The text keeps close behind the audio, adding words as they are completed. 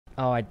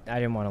Oh, I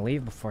didn't want to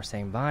leave before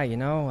saying bye, you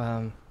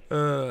know?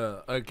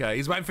 Okay,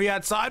 he's waiting for you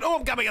outside. Oh,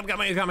 I'm coming.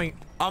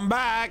 I'm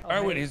back.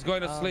 Erwin, he's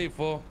going to sleep,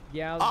 fool.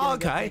 Yeah, I was gonna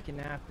go take a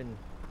nap and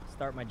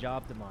start my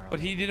job tomorrow.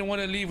 But he didn't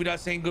want to leave without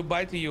saying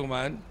goodbye to you,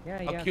 man.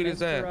 Yeah, How cute is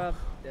that?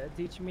 For,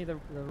 teaching me the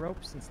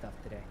ropes and stuff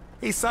today.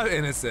 He's so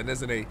innocent,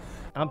 isn't he?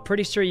 I'm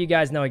pretty sure you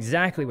guys know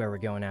exactly where we're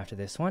going after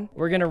this one.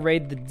 We're gonna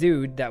raid the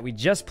dude that we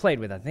just played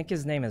with. I think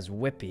his name is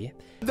Whippy.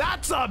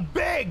 That's a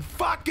big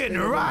fucking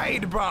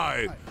raid,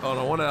 bro.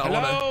 Oh,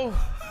 Hello?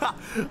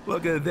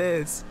 Look at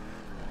this.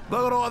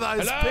 Look at all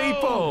those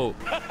people.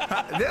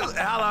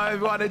 Hello,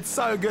 everyone. It's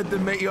so good to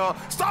meet you all.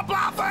 Stop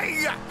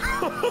laughing.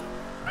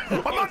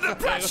 I'm under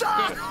pressure.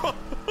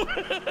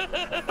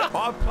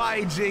 I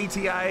play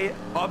GTA.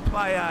 I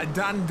play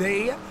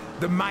Dundee,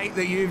 the mate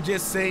that you've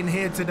just seen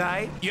here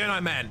today. You know,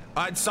 man,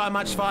 I had so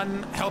much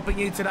fun helping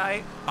you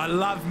today. I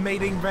love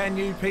meeting brand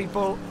new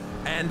people.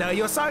 And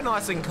you're so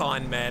nice and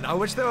kind, man. I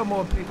wish there were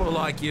more people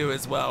like you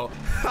as well.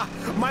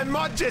 My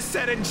mod just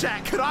said in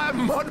chat, could I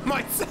mod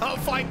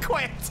myself? I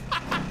quit.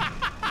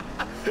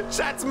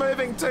 Chat's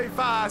moving too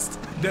fast.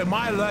 Dude,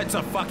 my alerts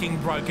are fucking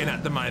broken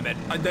at the moment.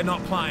 They're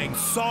not playing.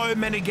 So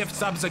many gift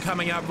subs are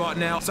coming out right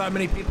now. So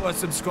many people are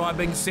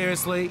subscribing.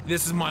 Seriously,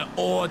 this is my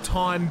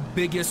all-time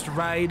biggest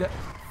raid.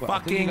 Well,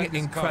 fucking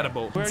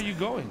incredible. Where are you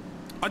going?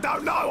 I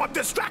don't know, I'm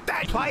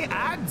distracted. Play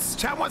ads.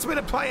 Chat wants me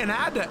to play an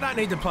ad. I don't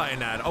need to play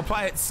an ad. I'll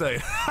play it soon.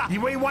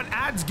 We want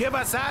ads? Give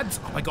us ads.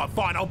 Oh my God,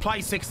 fine. I'll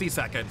play 60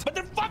 seconds.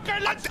 Motherfucker,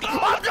 let's go.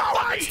 I'm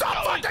going.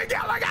 Stop fucking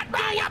yelling at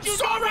me. I'm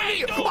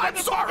sorry. I'm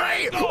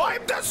sorry.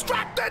 I'm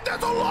distracted.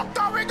 There's a lot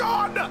going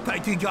on.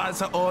 Thank you guys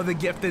for all the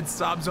gifted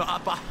subs. We're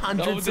up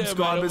 100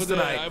 subscribers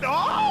today.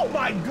 Oh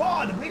my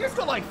God. We just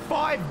got like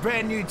 5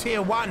 brand new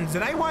tier 1s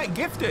and they weren't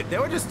gifted. They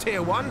were just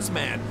tier 1s,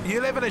 man. You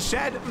live in a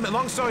shed?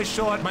 Long story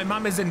short, my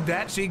mum is in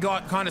debt. She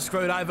got kind of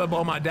screwed over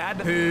by my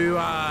dad, who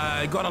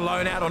got a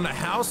loan out on the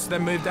house,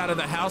 then moved out of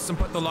the house and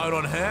put the loan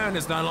on her and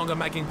is no longer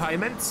making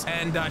payments.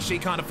 And she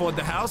can't afford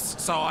the house,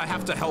 so I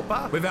have to help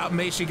her. Without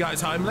me, she goes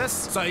homeless.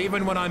 So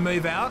even when I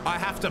move out, I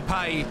have to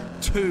pay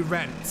 2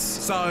 rents.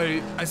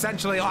 So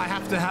essentially, I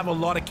have to have a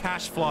lot of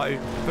cash flow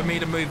for me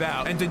to move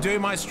out. And to do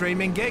my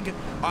streaming gig,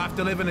 I have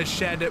to live in a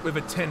shed with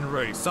a tin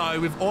roof. So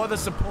with all the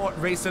support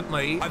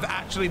recently, I've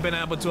actually been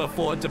able to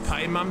afford to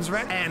pay mum's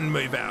rent and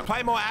move out.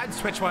 Play more ads,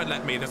 Twitch won't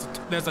let me.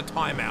 There's a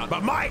timeout.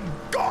 But my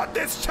God,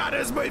 this chat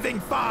is moving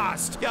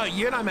fast. Yo,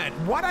 you know, man,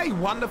 what a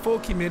wonderful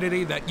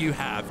community that you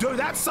have. Dude,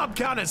 that sub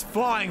count is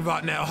flying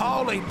right now.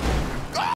 Holy...